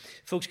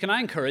Folks, can I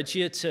encourage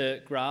you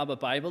to grab a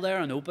Bible there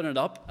and open it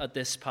up at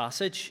this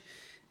passage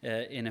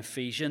in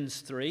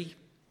Ephesians 3.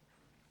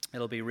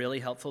 It'll be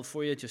really helpful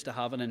for you just to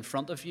have it in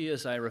front of you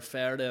as I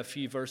refer to a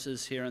few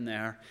verses here and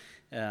there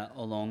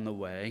along the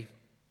way.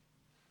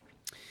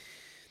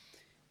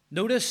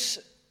 Notice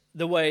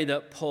the way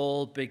that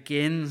Paul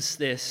begins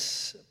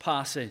this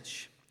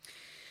passage.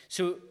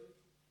 So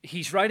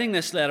he's writing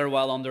this letter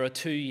while under a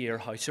 2-year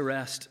house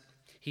arrest.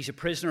 He's a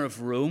prisoner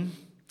of Rome.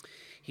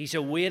 He's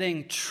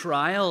awaiting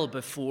trial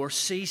before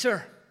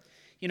Caesar.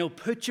 You know,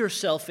 put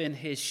yourself in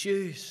his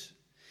shoes.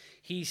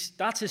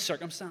 That's his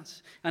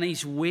circumstance. And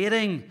he's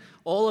waiting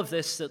all of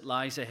this that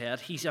lies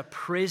ahead. He's a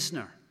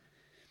prisoner.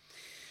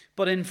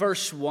 But in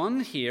verse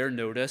 1 here,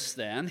 notice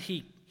then,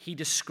 he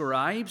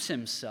describes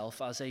himself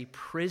as a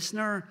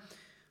prisoner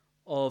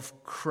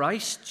of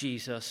Christ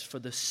Jesus for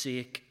the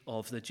sake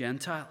of the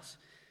Gentiles.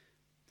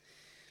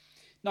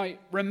 Now,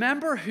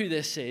 remember who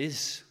this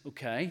is,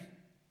 okay?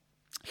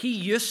 He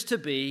used to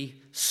be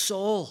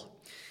Saul.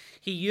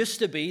 He used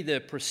to be the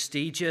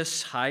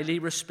prestigious, highly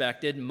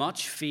respected,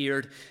 much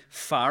feared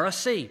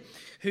Pharisee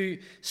who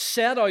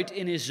set out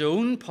in his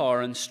own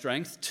power and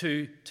strength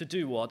to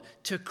do what?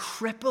 To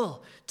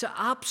cripple, to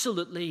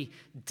absolutely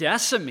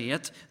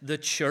decimate the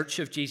church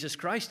of Jesus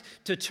Christ,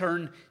 to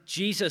turn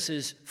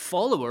Jesus'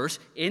 followers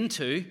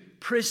into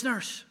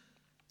prisoners.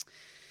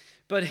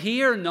 But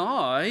here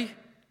now,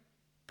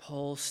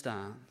 Paul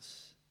stands.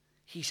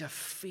 He's a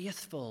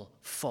faithful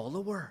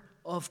follower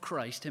of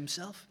Christ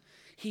himself.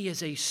 He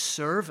is a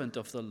servant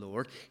of the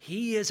Lord.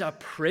 He is a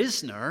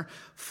prisoner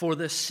for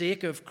the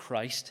sake of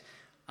Christ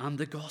and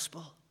the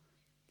gospel.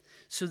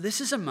 So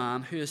this is a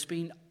man who has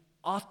been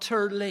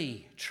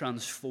utterly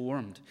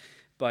transformed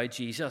by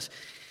Jesus.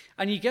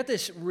 And you get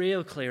this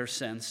real clear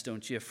sense,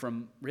 don't you,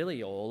 from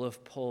really all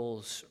of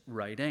Paul's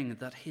writing,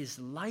 that his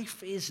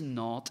life is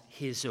not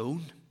his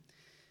own.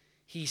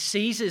 He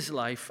sees his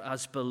life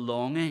as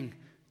belonging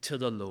to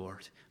the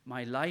Lord.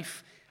 My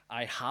life,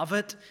 I have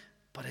it,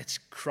 but it's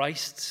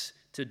Christ's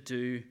to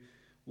do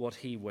what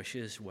he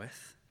wishes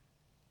with.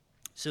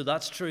 So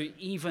that's true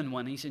even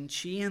when he's in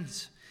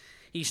chains.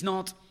 He's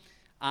not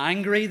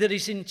angry that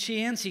he's in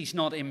chains. He's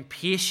not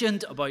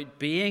impatient about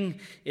being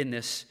in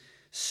this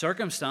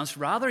circumstance.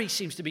 Rather, he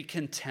seems to be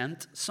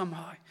content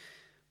somehow.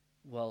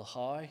 Well,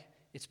 how?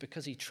 It's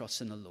because he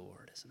trusts in the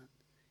Lord, isn't it?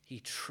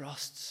 He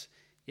trusts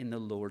in the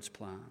Lord's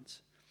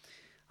plans.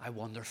 I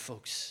wonder,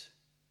 folks,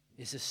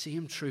 is the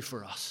same true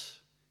for us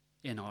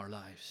in our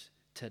lives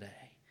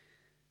today?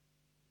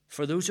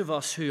 For those of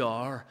us who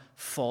are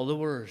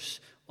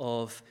followers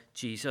of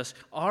Jesus,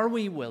 are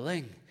we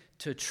willing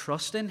to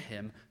trust in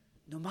him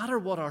no matter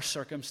what our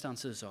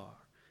circumstances are?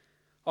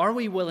 Are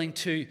we willing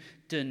to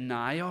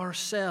deny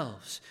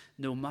ourselves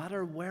no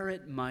matter where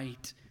it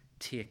might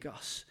take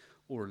us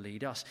or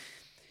lead us?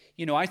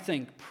 You know, I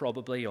think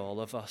probably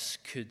all of us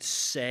could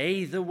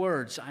say the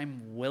words,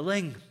 I'm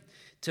willing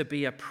to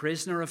be a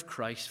prisoner of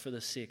Christ for the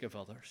sake of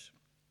others.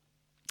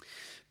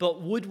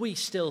 But would we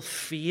still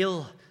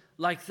feel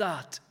like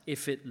that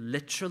if it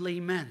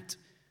literally meant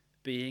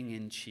being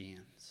in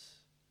chains?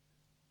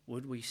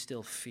 Would we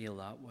still feel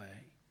that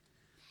way?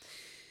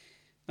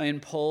 Now, in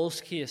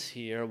Paul's case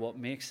here, what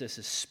makes this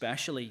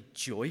especially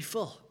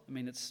joyful, I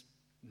mean, it's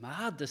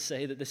mad to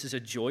say that this is a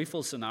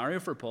joyful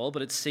scenario for Paul,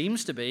 but it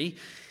seems to be,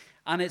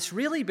 and it's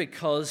really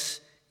because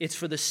it's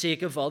for the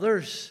sake of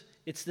others.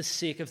 It's the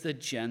sake of the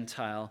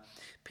Gentile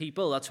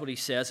people. That's what he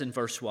says in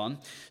verse 1.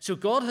 So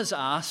God has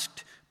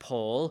asked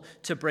Paul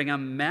to bring a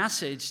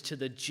message to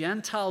the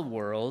Gentile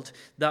world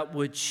that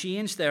would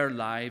change their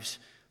lives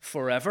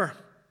forever.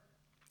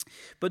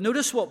 But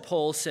notice what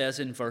Paul says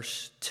in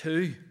verse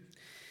 2.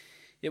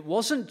 It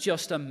wasn't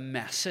just a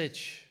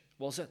message,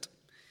 was it?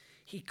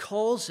 He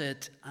calls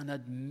it an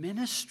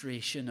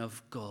administration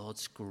of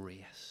God's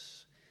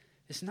grace.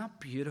 Isn't that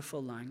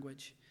beautiful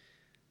language?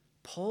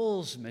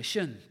 Paul's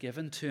mission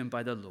given to him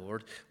by the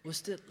Lord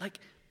was to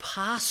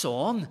pass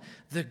on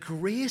the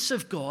grace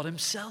of God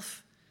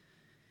himself.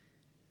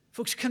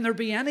 Folks, can there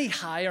be any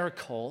higher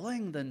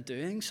calling than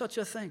doing such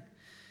a thing?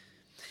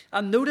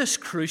 And notice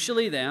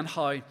crucially then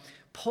how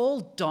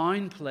Paul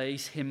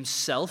downplays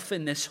himself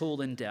in this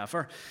whole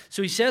endeavor.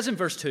 So he says in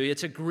verse 2,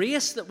 it's a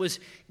grace that was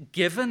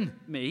given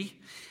me.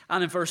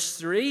 And in verse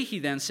 3, he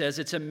then says,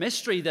 it's a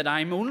mystery that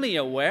I'm only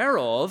aware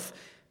of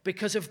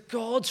because of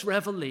God's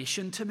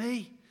revelation to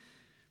me.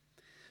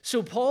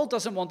 So Paul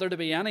doesn't want there to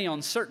be any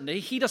uncertainty.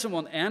 He doesn't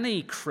want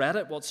any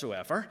credit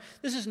whatsoever.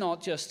 This is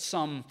not just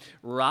some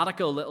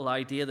radical little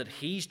idea that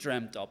he's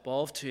dreamt up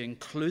of to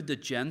include the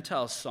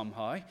Gentiles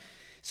somehow.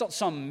 It's not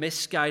some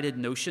misguided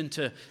notion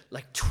to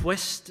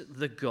twist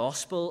the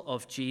gospel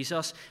of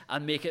Jesus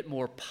and make it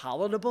more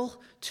palatable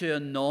to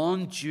a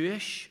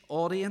non-Jewish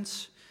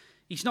audience.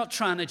 He's not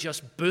trying to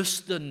just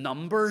boost the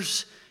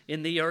numbers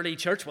in the early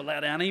church. We'll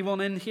let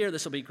anyone in here.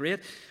 This will be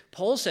great.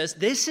 Paul says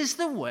this is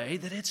the way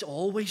that it's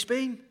always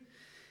been.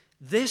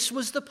 This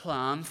was the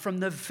plan from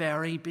the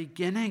very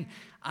beginning.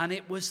 And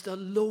it was the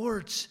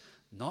Lord's,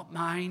 not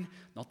mine,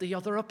 not the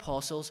other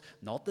apostles,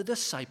 not the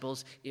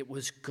disciples. It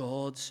was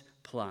God's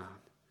plan.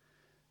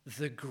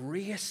 the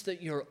grace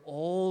that you're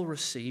all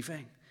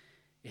receiving,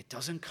 it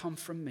doesn't come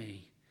from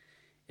me.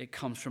 It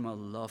comes from a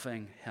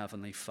loving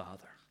Heavenly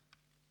Father.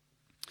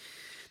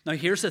 Now,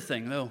 here's the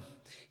thing, though.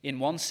 In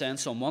one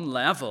sense, on one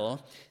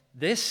level,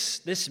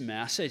 this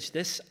message,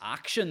 this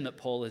action that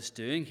Paul is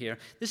doing here,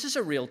 this is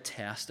a real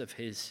test of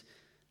his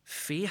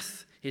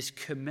faith, his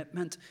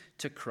commitment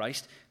to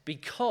Christ,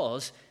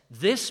 because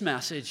this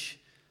message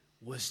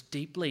was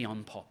deeply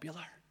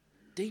unpopular.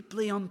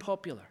 Deeply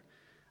unpopular.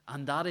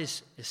 And that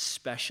is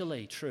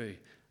especially true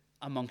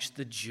amongst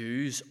the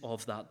Jews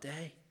of that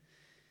day.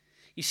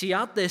 You see,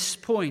 at this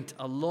point,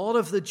 a lot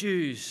of the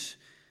Jews,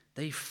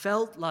 they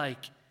felt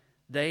like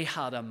they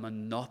had a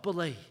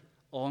monopoly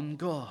on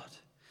God.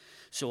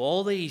 So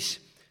all these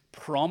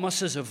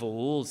promises of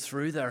old,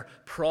 through their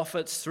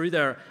prophets, through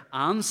their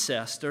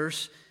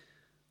ancestors,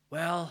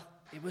 well,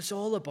 it was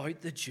all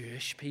about the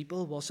Jewish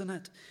people, wasn't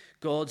it?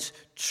 God's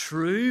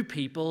true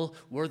people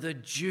were the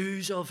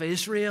Jews of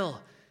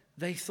Israel,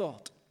 they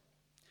thought.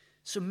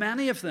 So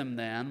many of them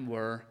then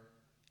were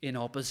in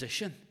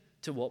opposition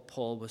to what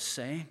Paul was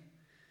saying.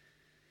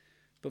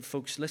 But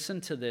folks,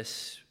 listen to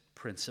this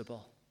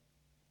principle.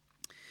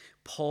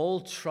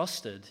 Paul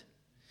trusted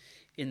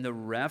in the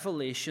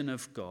revelation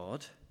of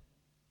God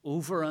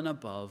over and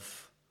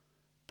above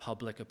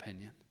public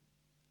opinion.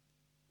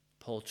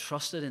 Paul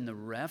trusted in the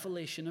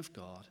revelation of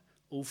God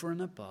over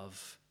and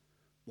above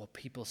what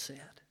people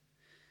said.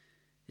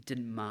 It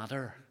didn't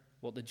matter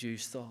what the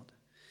Jews thought.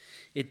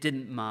 It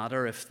didn't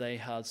matter if they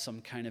had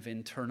some kind of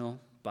internal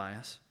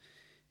bias.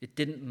 It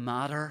didn't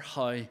matter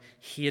how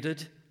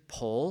hated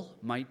Paul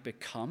might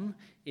become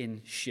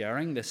in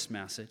sharing this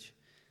message.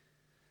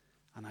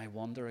 And I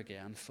wonder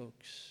again,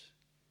 folks,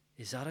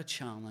 is that a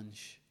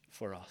challenge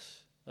for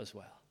us as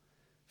well?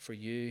 For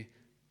you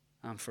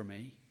and for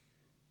me?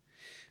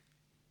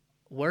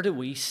 Where do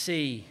we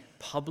see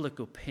public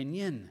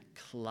opinion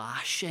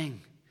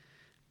clashing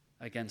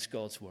against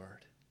God's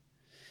word?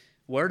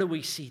 Where do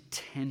we see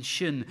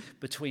tension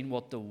between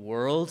what the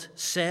world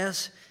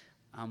says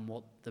and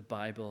what the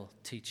Bible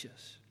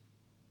teaches?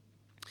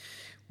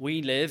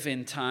 We live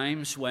in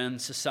times when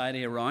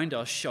society around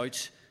us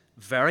shouts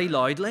very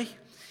loudly.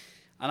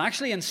 And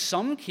actually, in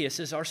some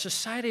cases, our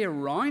society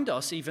around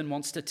us even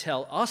wants to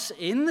tell us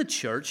in the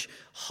church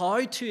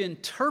how to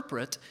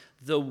interpret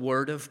the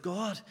Word of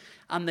God.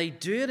 And they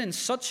do it in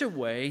such a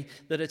way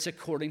that it's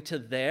according to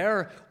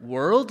their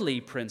worldly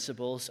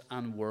principles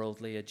and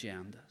worldly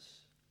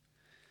agendas.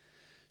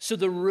 So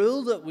the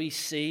rule that we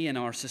see in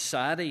our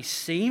society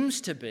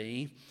seems to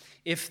be,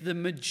 if the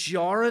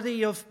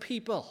majority of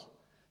people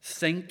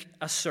think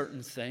a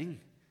certain thing,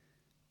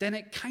 then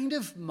it kind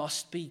of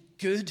must be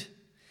good.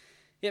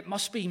 It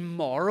must be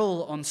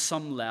moral on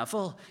some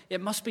level.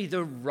 It must be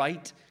the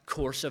right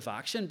course of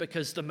action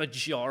because the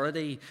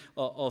majority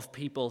of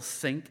people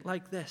think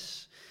like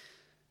this.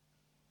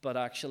 But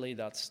actually,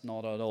 that's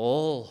not at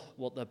all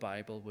what the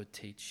Bible would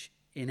teach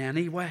in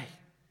any way.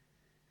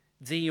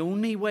 The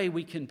only way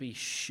we can be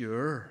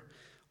sure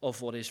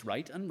of what is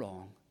right and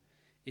wrong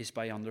is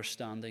by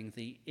understanding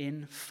the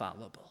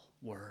infallible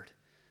Word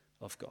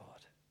of God.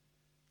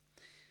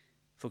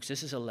 Folks,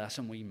 this is a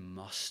lesson we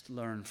must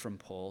learn from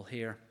Paul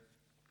here.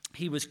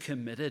 He was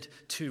committed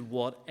to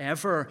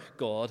whatever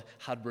God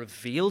had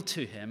revealed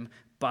to him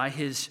by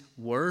his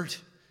word,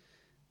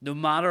 no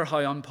matter how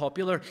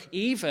unpopular,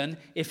 even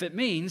if it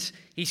means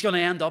he's going to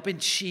end up in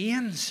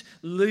chains,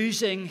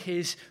 losing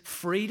his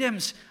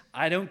freedoms.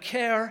 I don't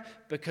care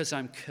because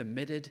I'm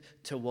committed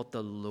to what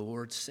the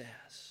Lord says.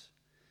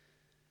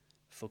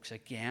 Folks,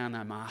 again,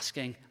 I'm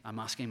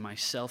asking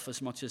myself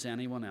as much as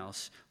anyone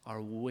else,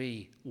 are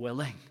we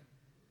willing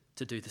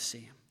to do the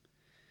same?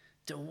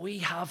 Do we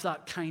have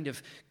that kind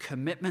of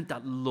commitment,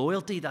 that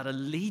loyalty, that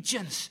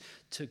allegiance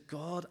to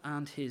God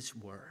and His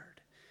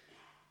Word?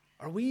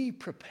 Are we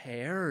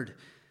prepared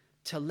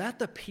to let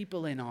the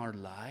people in our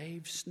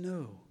lives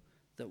know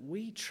that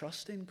we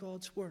trust in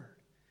God's Word?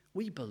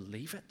 We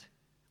believe it.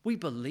 We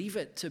believe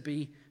it to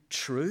be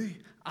true,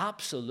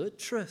 absolute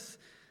truth,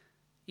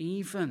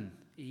 even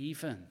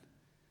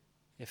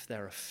if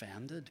they're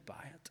offended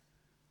by it.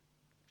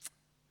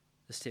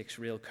 This takes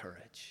real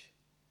courage.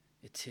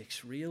 It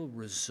takes real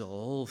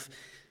resolve.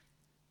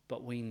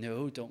 But we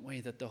know, don't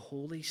we, that the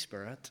Holy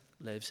Spirit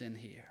lives in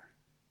here.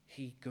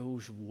 He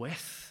goes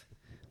with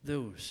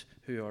those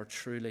who are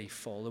truly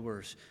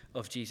followers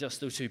of Jesus,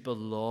 those who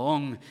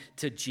belong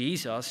to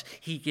Jesus.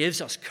 He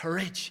gives us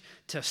courage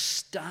to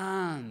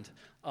stand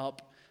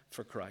up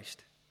for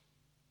Christ.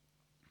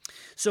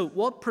 So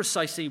what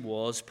precisely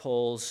was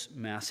Paul's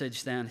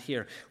message then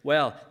here?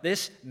 Well,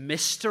 this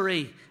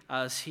mystery,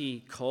 as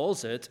he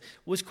calls it,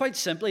 was quite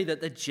simply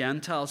that the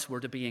Gentiles were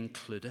to be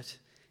included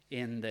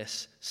in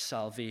this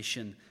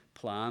salvation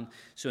plan.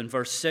 So in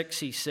verse 6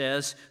 he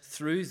says,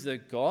 through the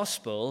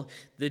gospel,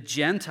 the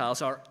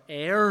Gentiles are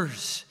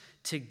heirs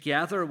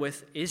together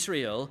with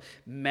Israel,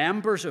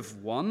 members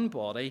of one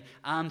body,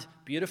 and,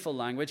 beautiful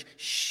language,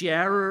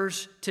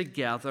 sharers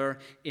together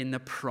in the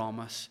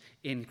promise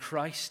in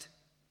Christ.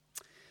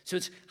 So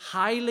it's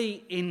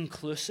highly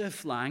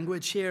inclusive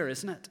language here,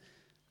 isn't it?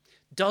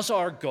 Does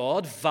our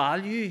God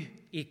value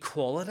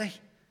equality?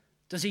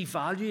 Does he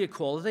value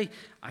equality?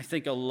 I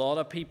think a lot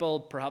of people,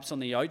 perhaps on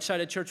the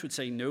outside of church, would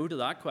say no to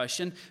that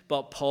question.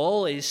 But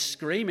Paul is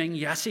screaming,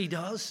 yes, he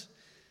does.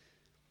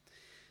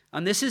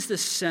 And this is the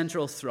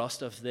central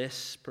thrust of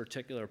this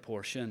particular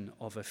portion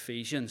of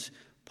Ephesians.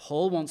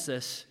 Paul wants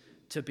this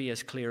to be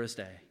as clear as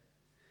day.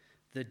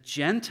 The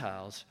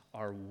Gentiles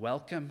are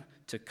welcome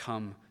to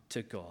come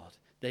to God.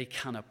 They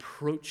can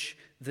approach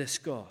this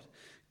God.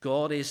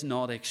 God is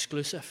not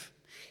exclusive.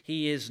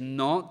 He is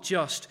not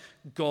just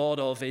God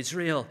of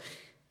Israel.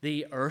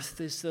 The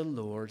earth is the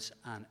Lord's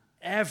and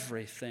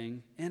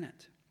everything in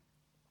it.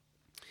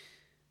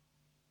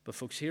 But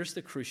folks, here's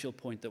the crucial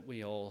point that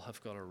we all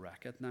have got to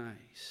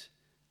recognize.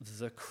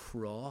 The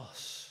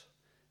cross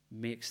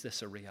makes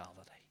this a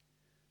reality.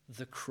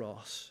 The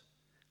cross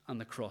and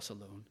the cross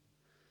alone.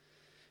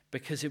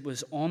 Because it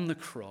was on the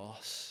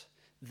cross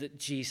that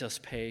Jesus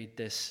paid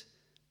this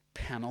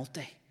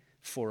penalty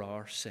for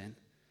our sin.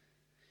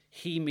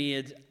 He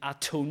made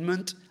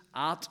atonement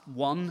at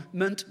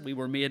one-ment. We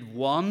were made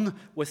one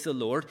with the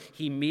Lord.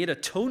 He made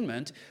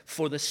atonement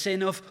for the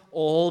sin of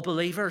all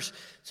believers.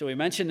 So we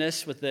mentioned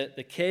this with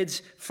the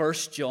kids.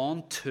 1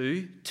 John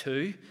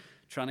 2:2.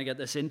 Trying to get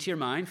this into your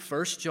mind.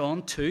 1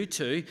 John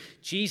 2:2.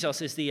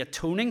 Jesus is the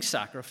atoning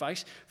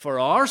sacrifice for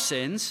our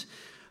sins,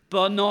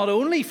 but not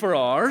only for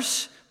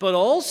ours, but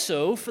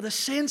also for the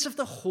sins of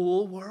the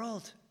whole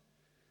world.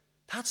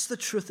 That's the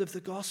truth of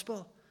the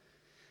gospel.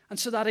 And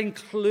so that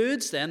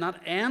includes then,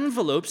 that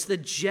envelopes the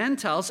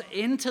Gentiles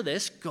into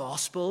this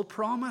gospel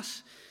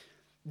promise.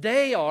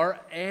 They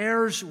are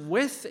heirs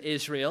with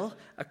Israel,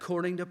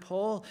 according to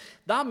Paul.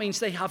 That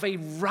means they have a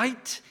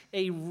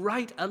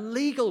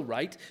legal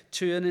right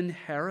to an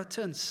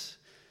inheritance.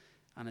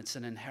 And it's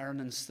an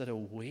inheritance that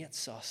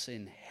awaits us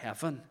in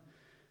heaven.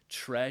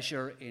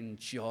 Treasure in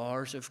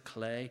jars of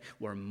clay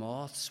where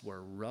moths,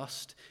 where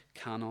rust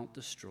cannot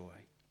destroy.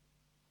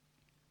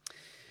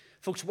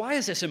 Folks, why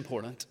is this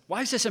important?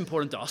 Why is this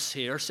important to us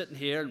here, sitting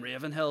here in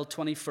Ravenhill,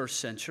 21st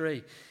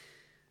century?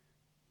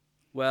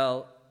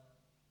 Well,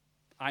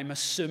 I'm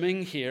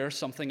assuming here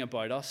something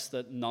about us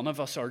that none of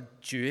us are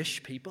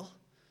Jewish people.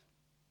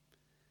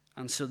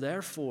 And so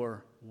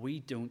therefore,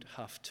 we don't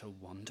have to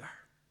wonder,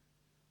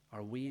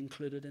 are we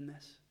included in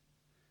this?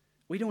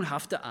 We don't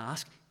have to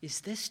ask,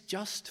 is this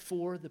just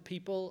for the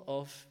people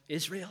of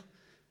Israel?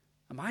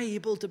 Am I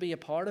able to be a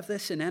part of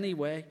this in any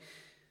way?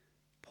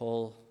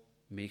 Paul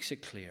makes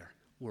it clear.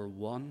 We're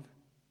one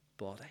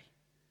body.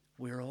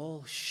 We're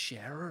all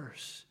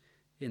sharers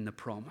in the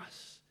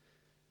promise.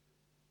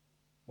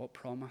 What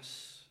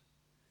promise?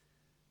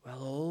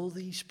 Well, all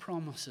these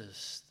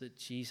promises that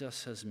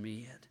Jesus has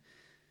made.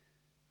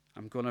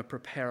 I'm going to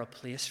prepare a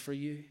place for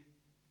you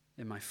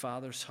in my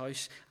Father's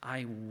house.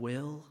 I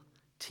will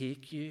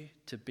take you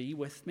to be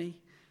with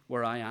me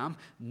where I am.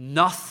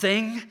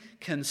 Nothing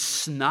can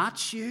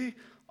snatch you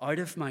out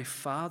of my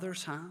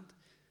Father's hand.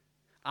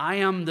 I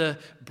am the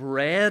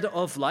bread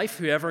of life.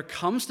 Whoever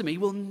comes to me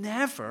will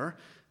never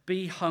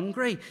be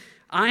hungry.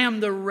 I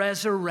am the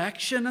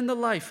resurrection and the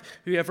life.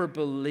 Whoever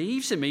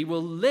believes in me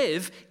will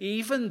live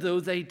even though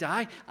they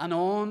die. And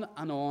on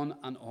and on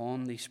and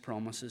on these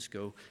promises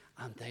go.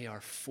 And they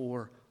are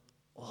for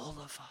all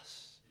of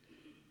us.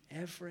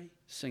 Every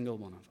single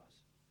one of us.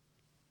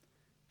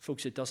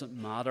 Folks, it doesn't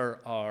matter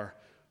our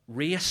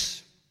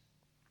race,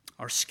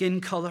 our skin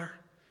color.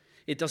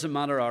 It doesn't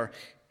matter our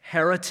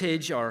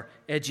heritage, our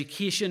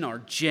education, our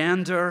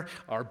gender,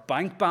 our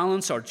bank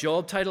balance, our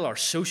job title, our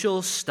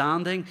social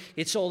standing.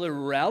 It's all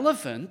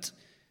irrelevant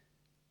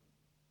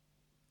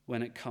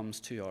when it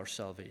comes to our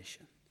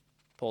salvation.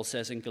 Paul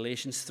says in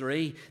Galatians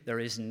 3, there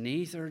is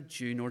neither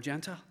Jew nor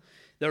Gentile.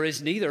 There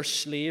is neither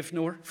slave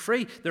nor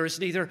free. There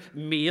is neither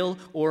male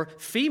or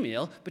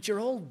female, but you're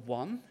all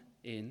one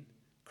in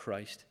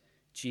Christ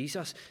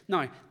Jesus.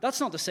 Now, that's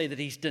not to say that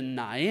he's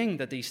denying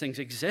that these things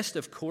exist.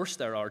 Of course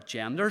there are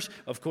genders,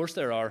 of course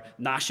there are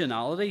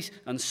nationalities,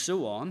 and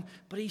so on.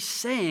 But he's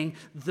saying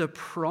the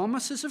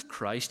promises of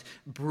Christ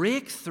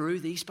break through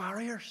these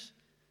barriers.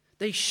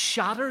 They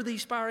shatter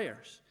these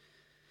barriers.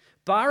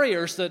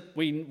 Barriers that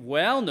we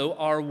well know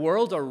our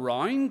world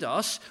around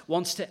us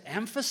wants to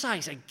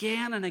emphasize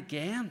again and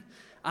again,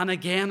 and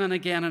again and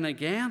again and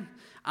again,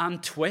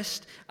 and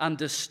twist and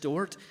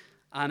distort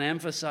and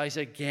emphasize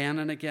again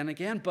and again and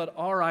again. But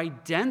our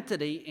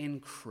identity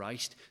in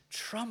Christ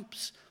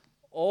trumps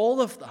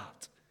all of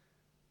that.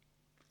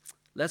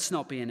 Let's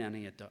not be in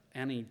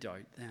any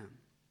doubt then.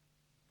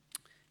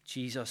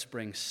 Jesus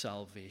brings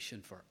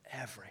salvation for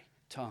every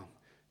tongue,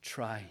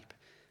 tribe,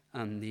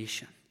 and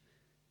nation.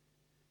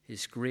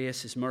 His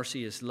grace, His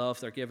mercy, His love,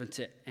 they're given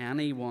to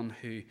anyone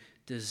who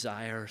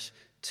desires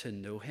to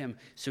know Him.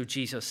 So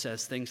Jesus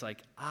says things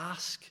like,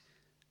 ask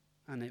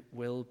and it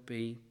will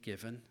be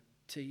given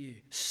to you.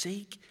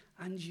 Seek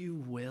and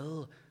you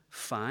will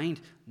find.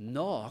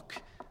 Knock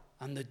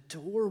and the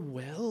door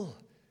will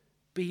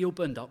be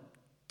opened up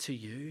to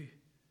you,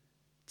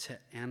 to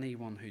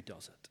anyone who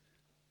does it.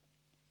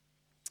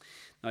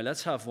 Now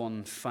let's have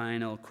one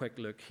final quick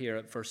look here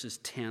at verses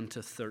 10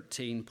 to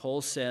 13.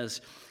 Paul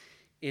says,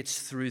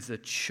 it's through the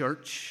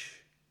church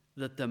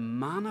that the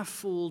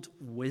manifold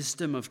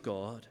wisdom of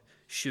God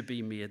should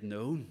be made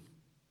known.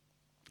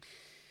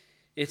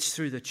 It's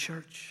through the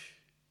church.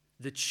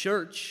 The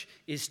church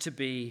is to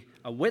be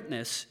a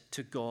witness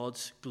to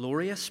God's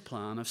glorious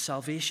plan of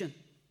salvation.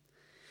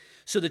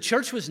 So the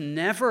church was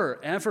never,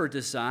 ever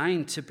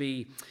designed to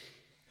be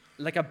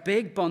like a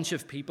big bunch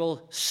of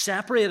people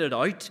separated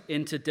out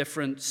into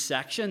different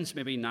sections,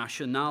 maybe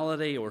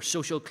nationality or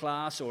social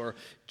class or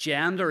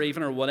gender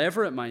even, or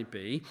whatever it might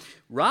be.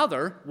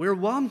 Rather, we're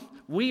one.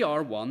 We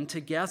are one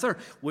together.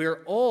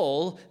 We're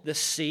all the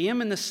same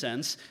in the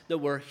sense that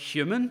we're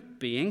human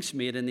beings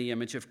made in the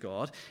image of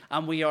God,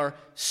 and we are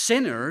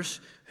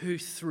sinners who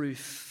through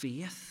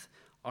faith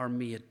are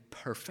made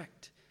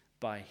perfect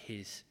by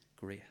his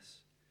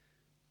grace.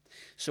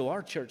 So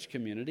our church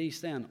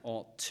communities then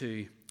ought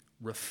to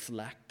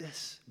reflect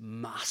this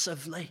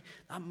massively.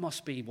 That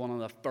must be one of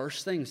the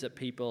first things that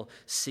people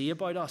see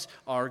about us,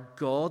 our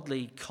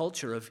godly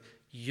culture of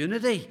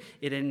unity.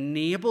 It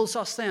enables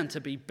us then to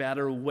be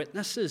better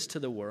witnesses to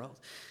the world.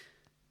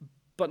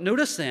 But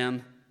notice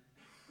then,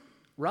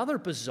 rather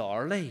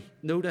bizarrely,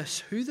 notice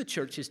who the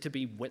church is to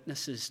be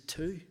witnesses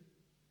to.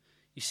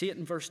 You see it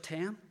in verse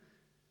 10?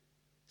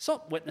 It's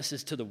not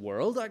witnesses to the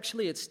world,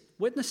 actually. It's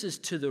witnesses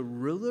to the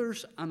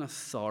rulers and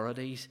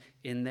authorities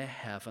in the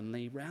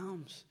heavenly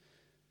realms.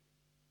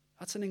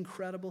 That's an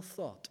incredible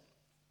thought.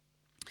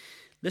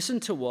 Listen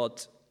to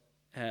what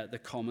the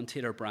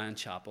commentator Brian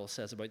Chappell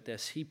says about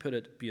this. He put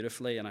it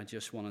beautifully, and I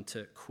just wanted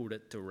to quote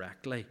it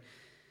directly.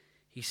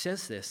 He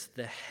says this: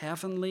 the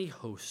heavenly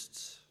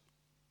hosts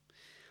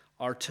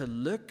are to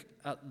look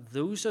at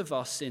those of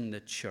us in the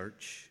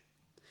church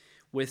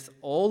with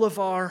all of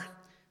our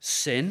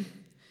sin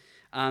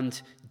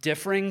and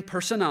differing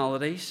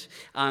personalities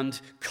and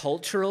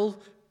cultural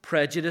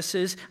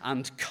prejudices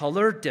and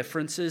color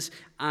differences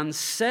and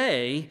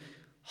say,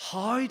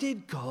 how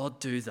did God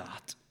do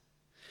that?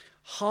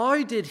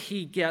 How did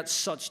he get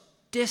such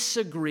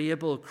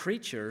disagreeable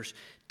creatures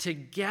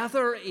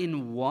together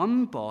in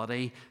one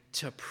body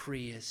to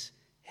praise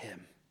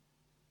him?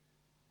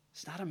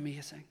 Isn't that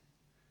amazing?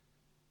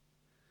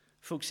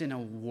 Folks, in a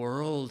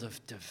world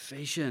of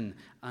division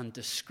and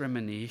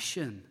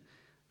discrimination,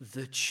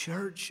 the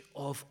church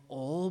of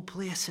all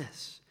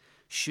places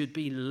should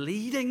be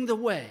leading the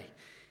way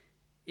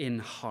in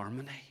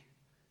harmony.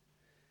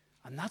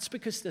 And that's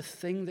because the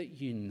thing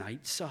that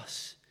unites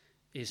us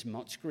is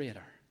much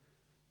greater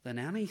than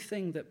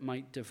anything that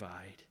might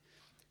divide.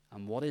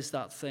 And what is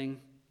that thing?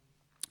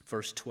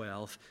 Verse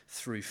 12,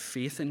 through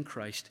faith in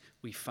Christ,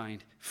 we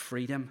find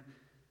freedom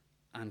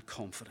and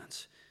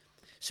confidence.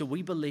 So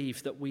we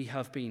believe that we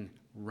have been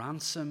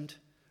ransomed,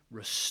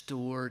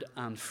 restored,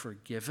 and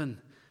forgiven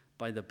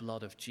by the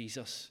blood of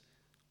Jesus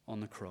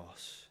on the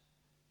cross.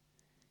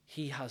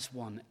 He has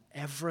won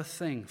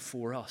everything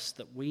for us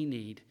that we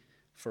need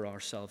for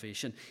our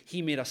salvation.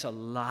 He made us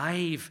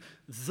alive,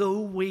 though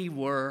we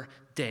were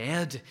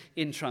dead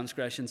in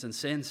transgressions and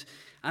sins.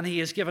 And he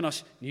has given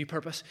us new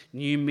purpose,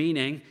 new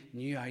meaning,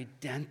 new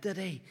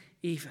identity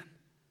even.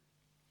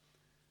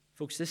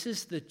 Folks, this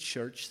is the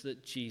church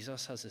that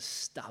Jesus has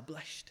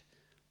established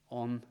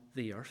on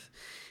the earth.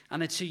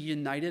 And it's a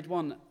united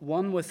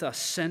one with a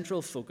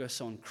central focus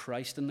on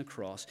Christ and the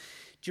cross.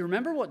 Do you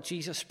remember what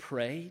Jesus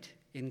prayed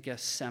in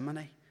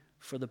Gethsemane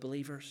for the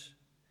believers?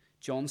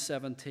 John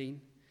 17.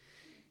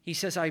 He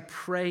says, I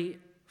pray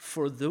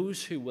for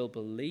those who will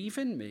believe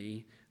in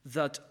me,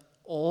 that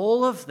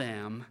all of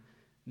them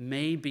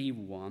may be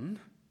one,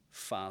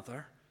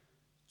 Father,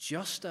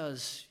 just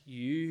as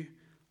you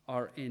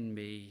are in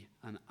me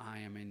and I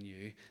am in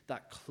you.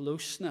 That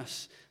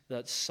closeness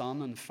that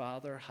Son and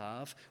Father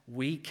have,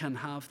 we can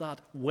have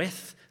that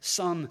with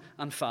Son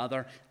and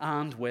Father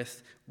and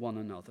with one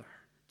another.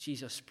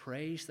 Jesus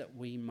prays that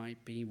we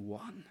might be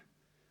one.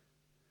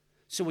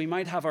 So we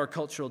might have our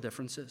cultural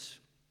differences.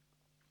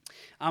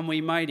 And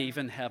we might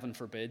even, heaven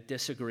forbid,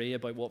 disagree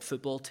about what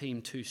football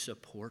team to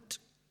support.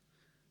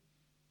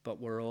 But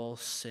we're all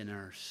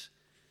sinners,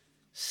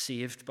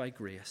 saved by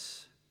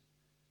grace.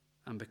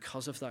 And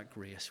because of that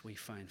grace, we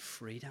find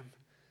freedom.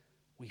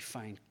 We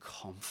find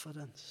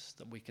confidence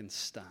that we can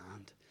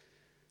stand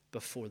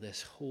before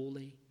this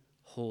holy,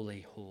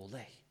 holy,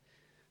 holy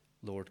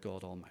Lord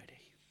God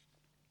Almighty.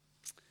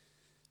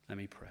 Let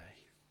me pray.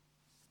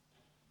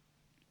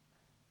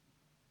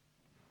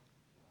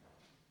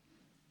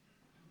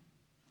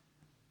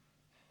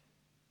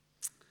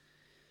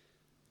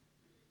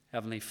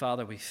 Heavenly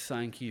Father, we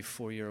thank you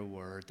for your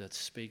word that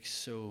speaks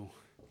so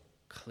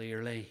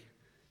clearly,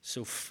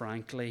 so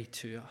frankly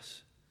to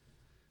us.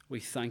 We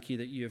thank you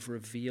that you have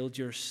revealed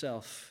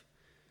yourself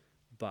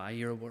by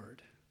your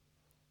word.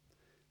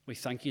 We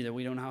thank you that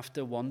we don't have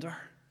to wonder.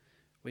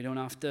 We don't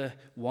have to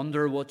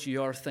wonder what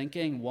you are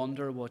thinking,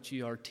 wonder what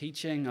you are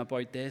teaching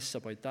about this,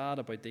 about that,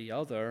 about the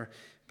other,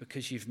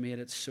 because you've made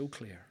it so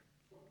clear.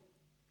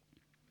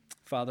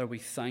 Father, we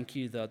thank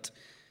you that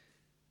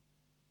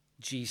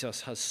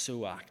Jesus has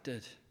so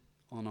acted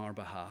on our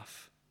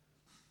behalf.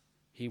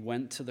 He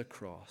went to the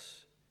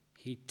cross.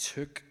 He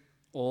took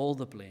all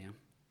the blame.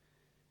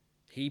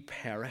 He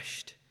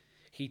perished.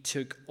 He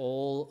took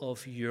all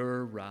of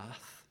your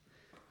wrath,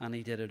 and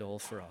he did it all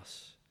for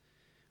us.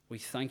 We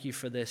thank you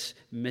for this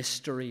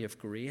mystery of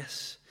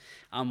grace.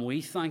 And we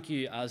thank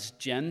you as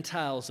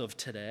Gentiles of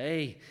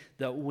today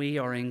that we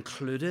are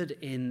included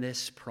in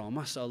this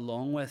promise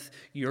along with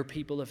your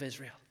people of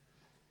Israel.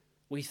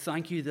 We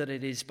thank you that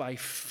it is by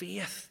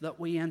faith that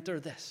we enter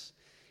this.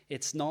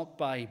 It's not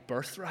by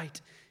birthright.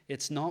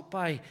 It's not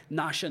by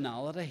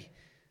nationality.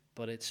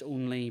 But it's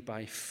only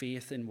by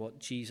faith in what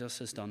Jesus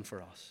has done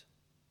for us.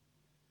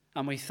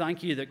 And we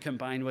thank you that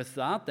combined with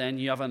that, then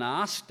you haven't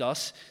asked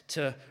us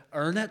to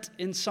earn it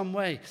in some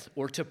way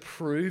or to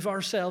prove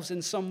ourselves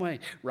in some way.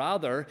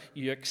 Rather,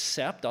 you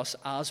accept us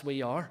as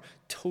we are,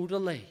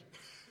 totally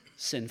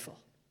sinful,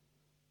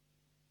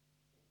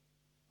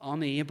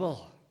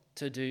 unable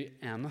to do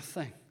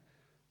anything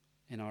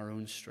in our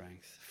own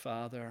strength.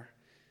 Father,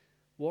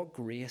 what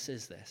grace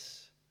is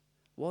this?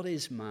 What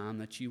is man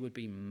that you would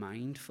be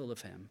mindful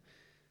of him?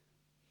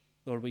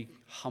 Lord, we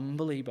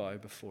humbly bow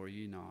before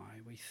you now.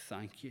 We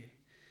thank you.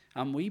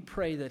 And we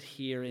pray that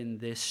here in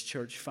this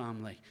church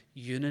family,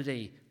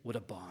 unity would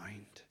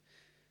abound.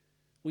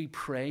 We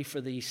pray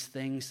for these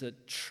things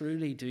that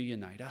truly do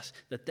unite us,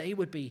 that they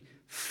would be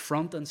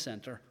front and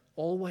center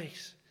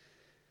always.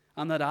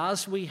 And that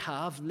as we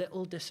have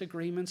little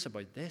disagreements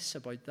about this,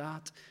 about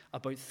that,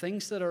 about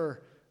things that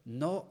are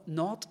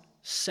not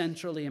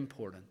centrally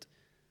important,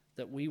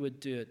 that we would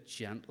do it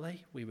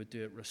gently, we would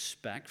do it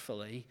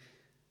respectfully,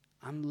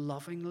 and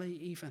lovingly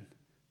even,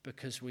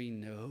 because we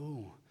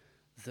know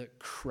that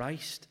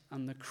Christ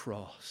and the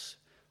cross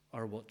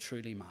are what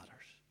truly matters.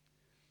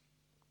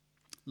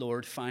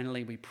 Lord,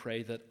 finally, we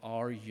pray that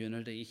our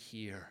unity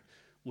here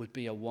would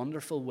be a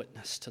wonderful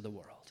witness to the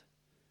world.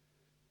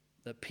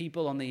 That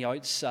people on the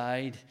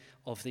outside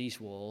of these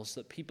walls,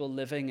 that people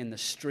living in the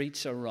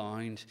streets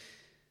around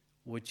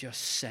would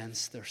just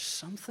sense there's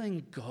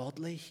something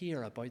godly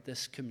here about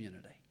this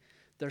community.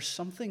 There's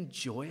something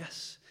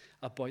joyous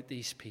about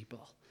these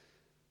people.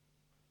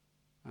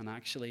 And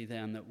actually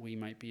then that we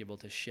might be able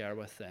to share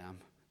with them,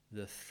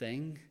 the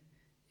thing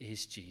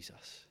is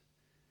Jesus.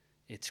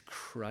 It's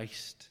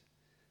Christ,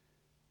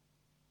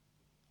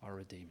 our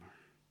Redeemer.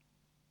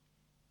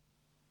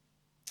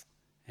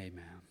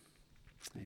 Amen.